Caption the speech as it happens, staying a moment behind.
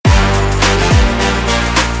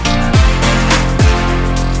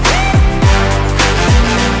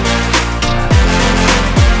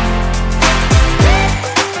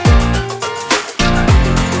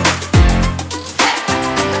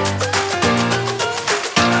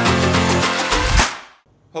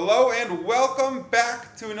and welcome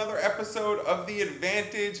back to another episode of the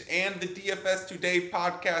Advantage and the DFS Today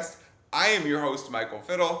podcast. I am your host, Michael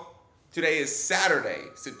Fiddle. Today is Saturday,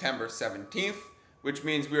 September 17th, which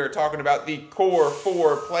means we are talking about the core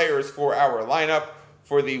 4 players for our lineup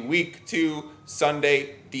for the Week 2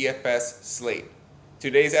 Sunday DFS slate.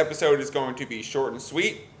 Today's episode is going to be short and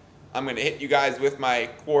sweet. I'm going to hit you guys with my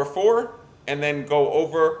core 4 and then go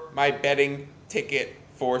over my betting ticket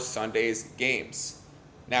for Sunday's games.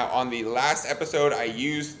 Now, on the last episode, I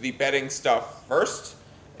used the betting stuff first,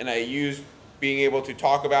 and I used being able to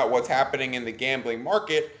talk about what's happening in the gambling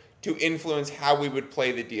market to influence how we would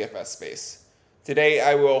play the DFS space. Today,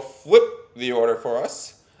 I will flip the order for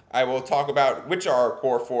us. I will talk about which are our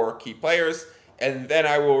core 4 key players, and then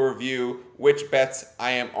I will review which bets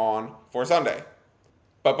I am on for Sunday.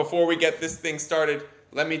 But before we get this thing started,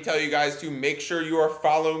 let me tell you guys to make sure you are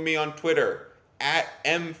following me on Twitter at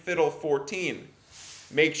mfiddle14.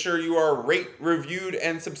 Make sure you are rate, reviewed,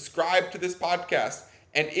 and subscribed to this podcast.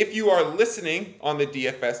 And if you are listening on the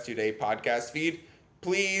DFS Today podcast feed,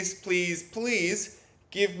 please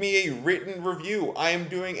give me a written review. I am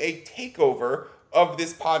doing a takeover of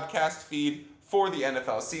this podcast feed for the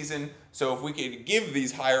NFL season. So if we could give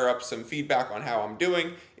these higher ups some feedback on how I'm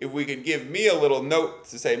doing, if we could give me a little note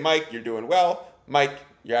to say, Mike, you're doing well. Mike,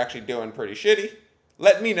 you're actually doing pretty shitty.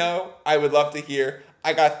 Let me know. I would love to hear.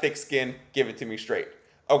 I got thick skin. Give it to me straight.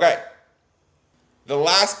 Okay, the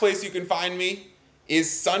last place you can find me is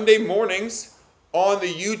Sunday mornings on the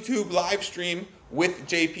YouTube live stream with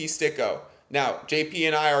JP Sticko. Now, JP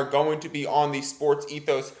and I are going to be on the Sports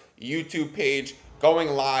Ethos YouTube page going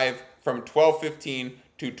live from 12:15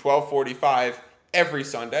 to 12:45 every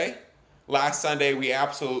Sunday. Last Sunday, we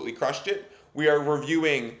absolutely crushed it. We are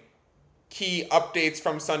reviewing key updates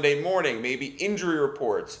from Sunday morning, maybe injury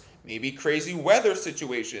reports, maybe crazy weather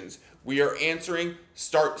situations. We are answering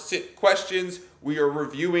start-sit questions. We are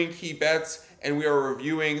reviewing key bets, and we are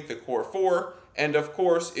reviewing the core 4. And of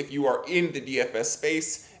course, if you are in the DFS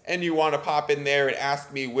space and you want to pop in there and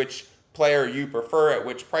ask me which player you prefer at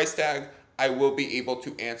which price tag, I will be able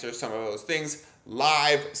to answer some of those things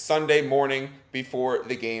live Sunday morning before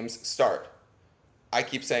the games start. I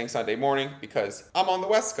keep saying Sunday morning because I'm on the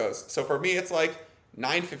West Coast. So for me, it's like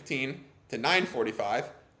 9:15 to 9:45,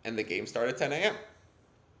 and the games start at 10 a.m.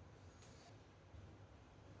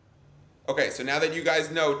 Okay, so now that you guys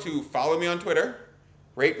know to follow me on Twitter,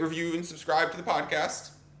 rate, review, and subscribe to the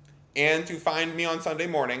podcast, and to find me on Sunday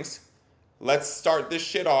mornings, let's start this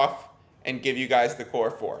shit off and give you guys the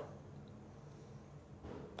core 4.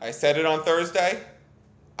 I said it on Thursday.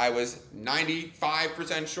 I was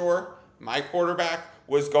 95% sure my quarterback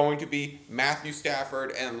was going to be Matthew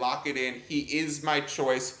Stafford, and lock it in. He is my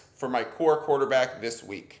choice for my core quarterback this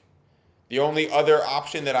week. The only other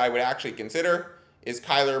option that I would actually consider is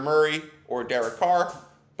Kyler Murray or Derek Carr,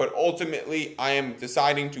 but ultimately I am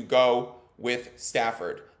deciding to go with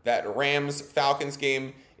Stafford. That Rams-Falcons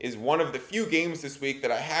game is one of the few games this week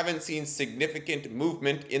that I haven't seen significant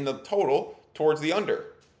movement in the total towards the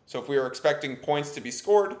under. So if we are expecting points to be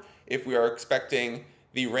scored, if we are expecting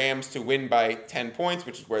the Rams to win by 10 points,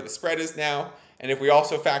 which is where the spread is now, and if we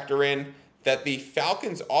also factor in that the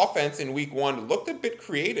Falcons offense in week 1 looked a bit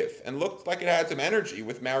creative and looked like it had some energy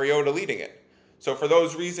with Mariota leading it. So for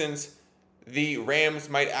those reasons, the Rams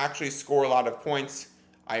might actually score a lot of points.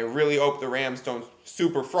 I really hope the Rams don't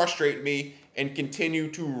super frustrate me and continue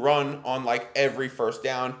to run on like every first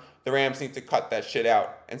down. The Rams need to cut that shit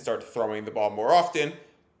out and start throwing the ball more often.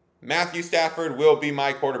 Matthew Stafford will be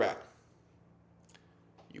my quarterback.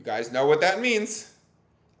 You guys know what that means.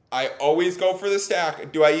 I always go for the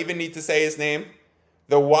stack. Do I even need to say his name?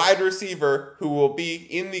 The wide receiver who will be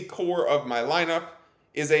in the core of my lineup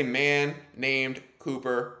is a man named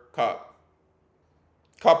Cooper Kupp.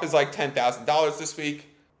 Kupp is like $10,000 this week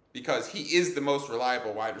because he is the most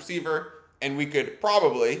reliable wide receiver, and we could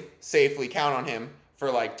probably safely count on him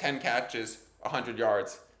for like 10 catches, 100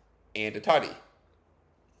 yards, and a tutty.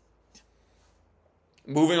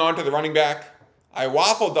 Moving on to the running back, I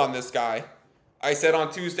waffled on this guy. I said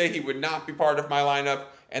on Tuesday he would not be part of my lineup,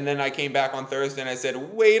 and then I came back on Thursday and I said,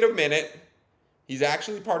 wait a minute, he's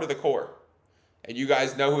actually part of the core. And you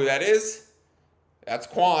guys know who that is? That's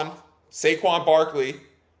Saquon Barkley.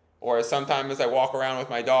 Or sometimes I walk around with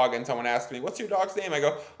my dog and someone asks me, what's your dog's name? I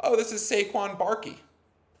go, oh, this is Saquon Barkley.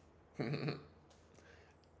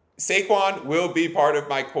 Saquon will be part of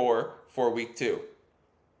my core for week 2.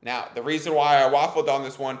 Now, the reason why I waffled on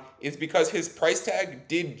this one is because his price tag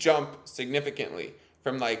did jump significantly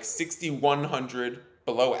from like 6,100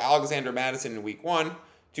 below Alexander Madison in week 1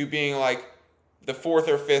 to being like the 4th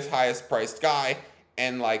or 5th highest priced guy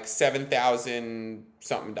and like $7,000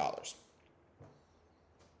 something.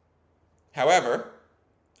 However,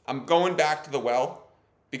 I'm going back to the well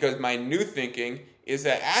because my new thinking is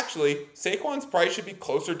that actually Saquon's price should be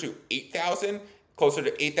closer to 8,000, closer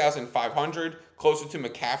to 8,500, closer to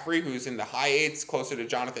McCaffrey, who's in the high eights, closer to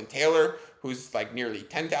Jonathan Taylor, who's like nearly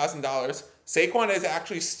 $10,000. Saquon is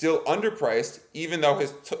actually still underpriced, even though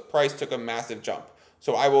his price took a massive jump.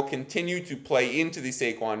 So I will continue to play into the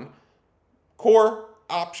Saquon core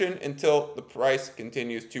option until the price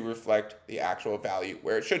continues to reflect the actual value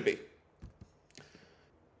where it should be.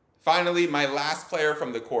 Finally, my last player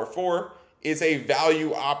from the core four is a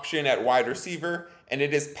value option at wide receiver, and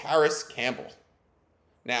it is Paris Campbell.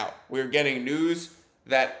 Now, we're getting news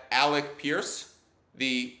that Alec Pierce,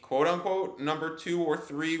 the quote-unquote number 2 or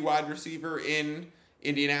 3 wide receiver in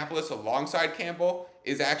Indianapolis alongside Campbell,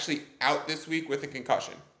 is actually out this week with a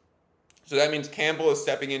concussion. So that means Campbell is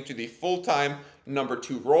stepping into the full-time number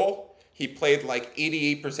 2 role. He played like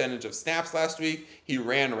 88% of snaps last week. He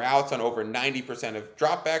ran routes on over 90% of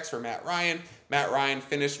dropbacks for Matt Ryan. Matt Ryan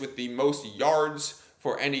finished with the most yards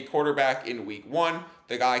for any quarterback in week 1.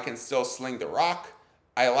 The guy can still sling the rock.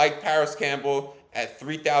 I like Paris Campbell at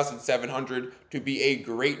 3,700 to be a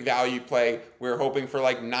great value play. We're hoping for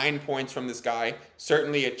like 9 points from this guy.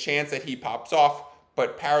 Certainly a chance that he pops off,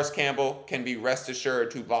 but Paris Campbell can be rest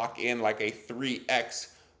assured to lock in like a 3x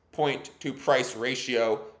point to price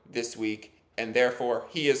ratio this week, and therefore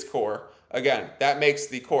he is core. Again, that makes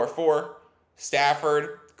the core 4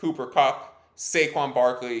 Stafford, Cooper Kupp, Saquon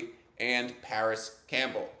Barkley, and Paris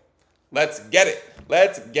Campbell. Let's get it.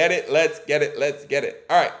 Let's get it. Let's get it. Let's get it.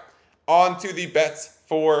 All right, on to the bets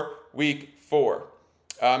for week 4.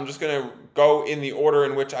 I'm just going to go in the order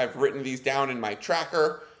in which I've written these down in my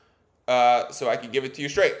tracker so I can give it to you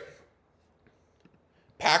straight.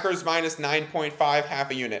 Packers minus 9.5,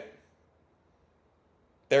 half a unit.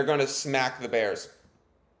 They're going to smack the Bears.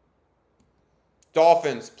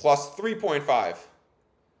 Dolphins plus 3.5,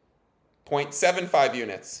 0.75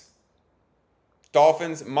 units.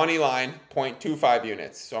 Dolphins money line, 0.25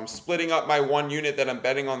 units. So I'm splitting up my 1 unit that I'm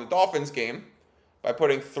betting on the Dolphins game by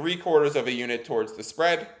putting 3/4 of a unit towards the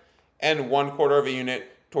spread and 1/4 of a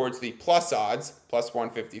unit towards the plus odds, plus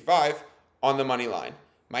 155, on the money line.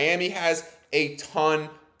 Miami has a ton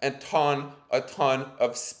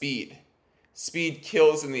of speed. Speed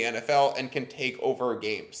kills in the NFL and can take over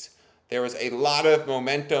games. There was a lot of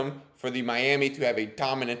momentum for the Miami to have a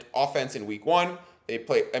dominant offense in week 1.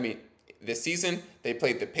 This season, they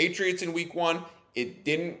played the Patriots in week 1. It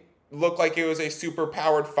didn't look like it was a super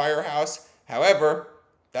powered firehouse. However,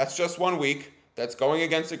 that's just 1 week. That's going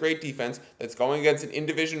against a great defense. That's going against an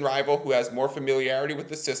in-division rival who has more familiarity with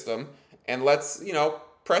the system. And let's,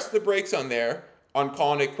 press the brakes on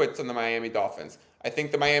calling it quits on the Miami Dolphins. I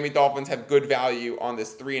think the Miami Dolphins have good value on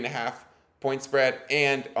this 3.5 point spread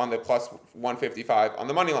and on the plus 155 on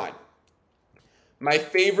the money line. My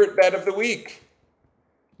favorite bet of the week,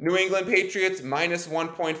 New England Patriots minus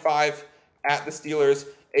 1.5 at the Steelers,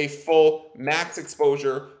 a full max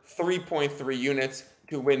exposure, 3.3 units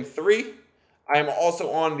to win 3. I am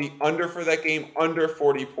also on the under for that game, under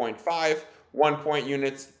 40.5,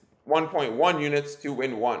 1.1 units to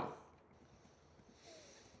win 1.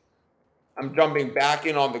 I'm jumping back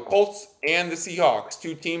in on the Colts and the Seahawks,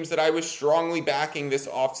 2 teams that I was strongly backing this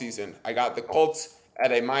offseason. I got the Colts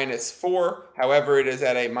at a minus 4. However, it is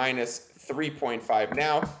at a minus 3.5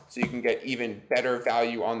 now, so you can get even better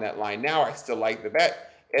value on that line now. I still like the bet.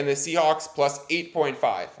 And the Seahawks plus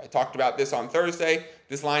 8.5. I talked about this on Thursday.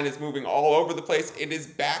 This line is moving all over the place. It is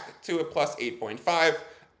back to a plus 8.5.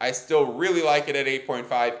 I still really like it at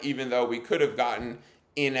 8.5, even though we could have gotten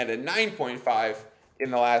in at a 9.5 in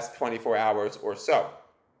the last 24 hours or so.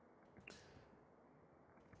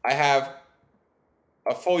 I have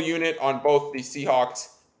a full unit on both the Seahawks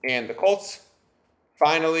and the Colts.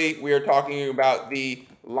 Finally, we are talking about the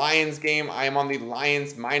Lions game. I am on the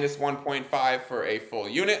Lions minus 1.5 for a full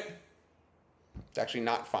unit. It's actually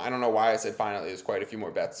not fine. I don't know why I said finally. There's quite a few more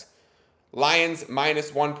bets. Lions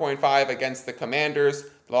minus 1.5 against the Commanders.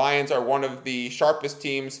 The Lions are one of the sharpest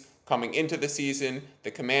teams coming into the season.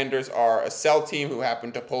 The Commanders are a sell team who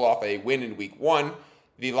happened to pull off a win in week 1.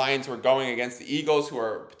 The Lions were going against the Eagles, who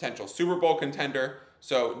are a potential Super Bowl contender.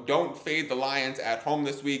 So don't fade the Lions at home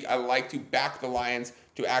this week. I like to back the Lions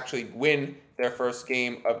to actually win their first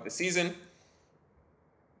game of the season.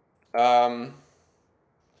 Seahawks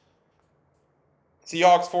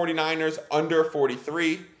 49ers under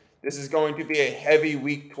 43. This is going to be a heavy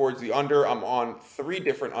week towards the under. I'm on 3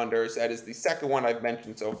 different unders. That is the second one I've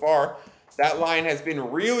mentioned so far. That line has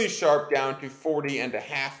been really sharp down to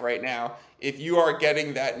 40.5 right now. If you are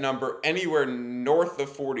getting that number anywhere north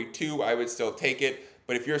of 42, I would still take it.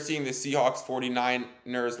 But if you're seeing the Seahawks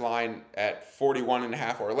 49ers line at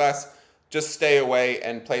 41.5 or less, just stay away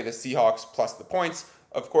and play the Seahawks plus the points.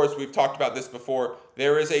 Of course, we've talked about this before.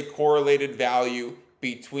 There is a correlated value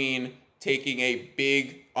between taking a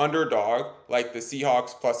big underdog like the Seahawks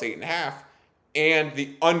plus 8.5 and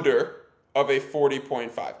the under of a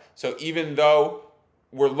 40.5. So even though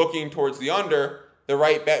we're looking towards the under, the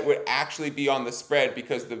right bet would actually be on the spread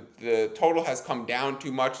because the total has come down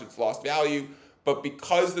too much. It's lost value. But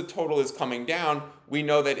because the total is coming down, we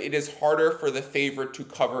know that it is harder for the favorite to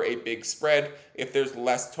cover a big spread if there's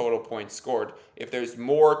less total points scored. If there's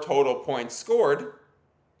more total points scored,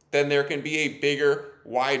 then there can be a bigger,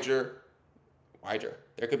 wider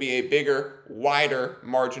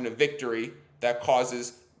margin of victory that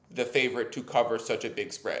causes the favorite to cover such a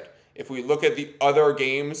big spread. If we look at the other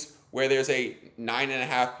games where there's a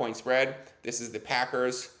 9.5 point spread, this is the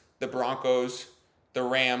Packers, the Broncos, the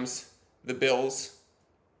Rams, the Bills,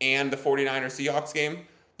 and the 49ers Seahawks game.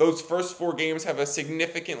 Those first 4 games have a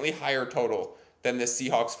significantly higher total than the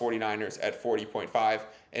Seahawks 49ers at 40.5.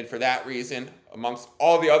 And for that reason, amongst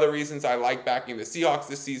all the other reasons I like backing the Seahawks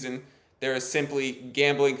this season, there is simply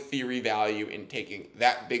gambling theory value in taking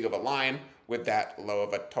that big of a line with that low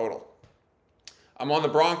of a total. I'm on the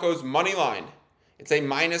Broncos money line. It's a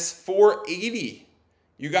minus 480.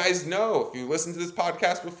 You guys know, if you listened to this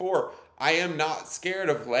podcast before, I am not scared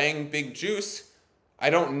of laying big juice.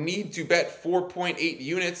 I don't need to bet 4.8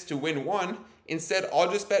 units to win 1. Instead,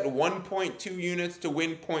 I'll just bet 1.2 units to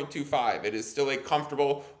win 0.25. It is still a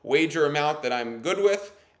comfortable wager amount that I'm good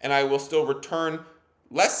with, and I will still return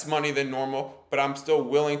less money than normal, but I'm still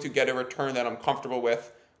willing to get a return that I'm comfortable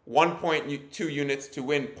with. 1.2 units to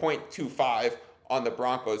win 0.25 on the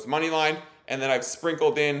Broncos money line, and then I've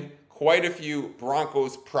sprinkled in quite a few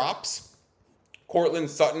Broncos props.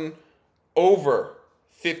 Courtland Sutton over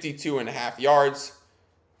 52.5 yards.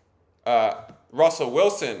 Russell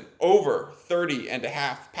Wilson over 30.5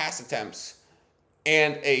 pass attempts.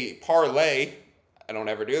 And a parlay, I don't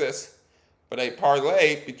ever do this, but a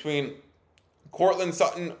parlay between Courtland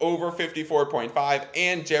Sutton over 54.5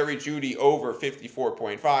 and Jerry Jeudy over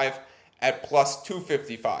 54.5 at plus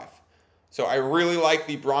 255. So I really like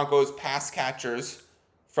the Broncos pass catchers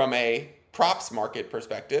from a props market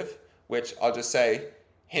perspective, which I'll just say,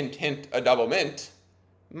 hint, hint, a double mint,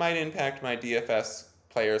 might impact my DFS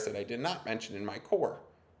players that I did not mention in my core.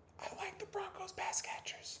 I like the Broncos pass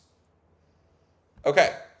catchers.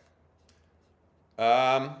 Okay.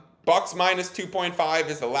 Bucks minus 2.5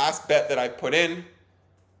 is the last bet that I put in.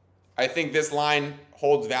 I think this line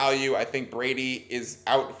holds value. I think Brady is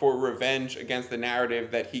out for revenge against the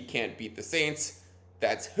narrative that he can't beat the Saints.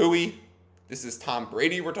 That's hooey. This is Tom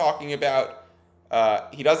Brady we're talking about.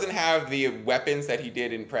 He doesn't have the weapons that he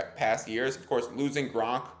did in past years. Of course, losing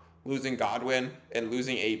Gronk, losing Godwin, and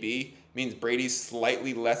losing AB means Brady's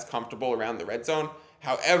slightly less comfortable around the red zone.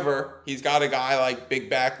 However, he's got a guy like big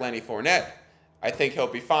back Lenny Fournette. I think he'll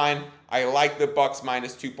be fine. I like the Bucks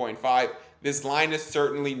minus 2.5. This line is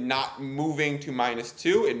certainly not moving to minus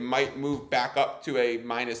 2. It might move back up to a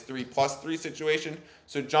minus 3 plus 3 situation.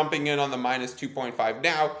 So jumping in on the minus 2.5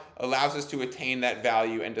 now allows us to attain that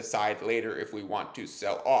value and decide later if we want to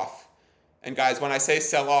sell off. And guys, when I say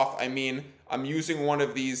sell off, I mean I'm using one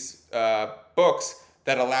of these books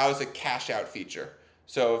that allows a cash out feature.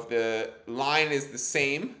 So if the line is the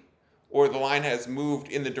same or the line has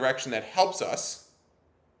moved in the direction that helps us,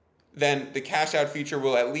 then the cash out feature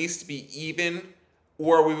will at least be even,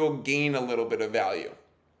 or we will gain a little bit of value.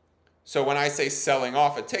 So when I say selling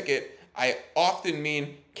off a ticket, I often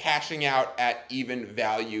mean cashing out at even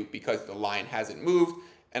value because the line hasn't moved,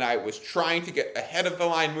 and I was trying to get ahead of the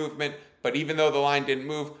line movement, but even though the line didn't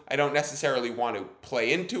move, I don't necessarily want to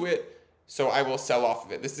play into it, so I will sell off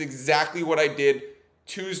of it. This is exactly what I did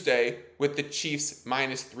Tuesday with the Chiefs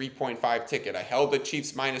minus 3.5 ticket. I held the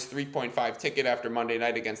Chiefs minus 3.5 ticket after Monday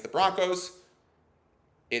night against the Broncos.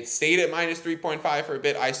 It stayed at minus 3.5 for a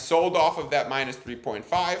bit. I sold off of that minus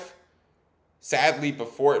 3.5. Sadly,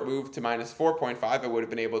 before it moved to minus 4.5, I would have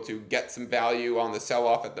been able to get some value on the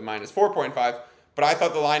sell-off at the minus 4.5, but I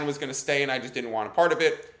thought the line was going to stay and I just didn't want a part of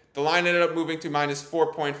it. The line ended up moving to minus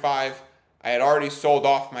 4.5. I had already sold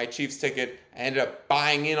off my Chiefs ticket. I ended up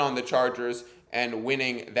buying in on the Chargers and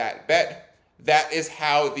winning that bet. That is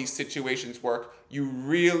how these situations work. You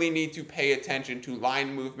really need to pay attention to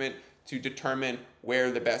line movement to determine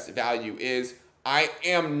where the best value is. I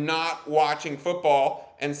am not watching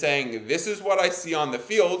football and saying, this is what I see on the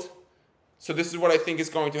field, so this is what I think is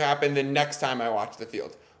going to happen the next time I watch the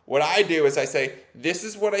field. What I do is I say, this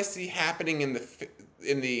is what I see happening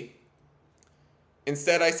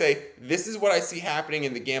instead I say, this is what I see happening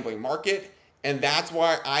in the gambling market, And that's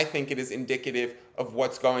why I think it is indicative of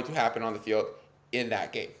what's going to happen on the field in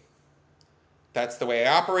that game. That's the way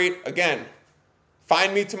I operate. Again,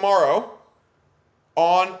 find me tomorrow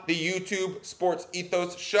on the YouTube Sports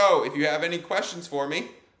Ethos show. If you have any questions for me,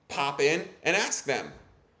 pop in and ask them.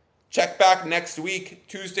 Check back next week.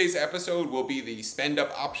 Tuesday's episode will be the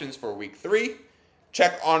spend-up options for week 3.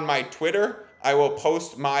 Check on my Twitter. I will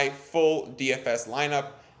post my full DFS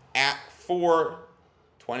lineup at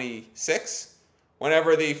 4:26.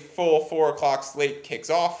 Whenever the full 4 o'clock slate kicks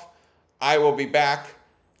off, I will be back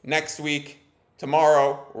next week,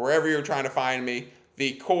 tomorrow, wherever you're trying to find me.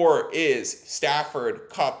 The core is Stafford,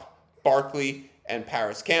 Kupp, Barkley, and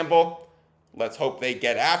Paris Campbell. Let's hope they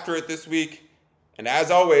get after it this week. And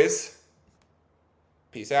as always,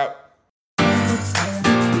 peace out.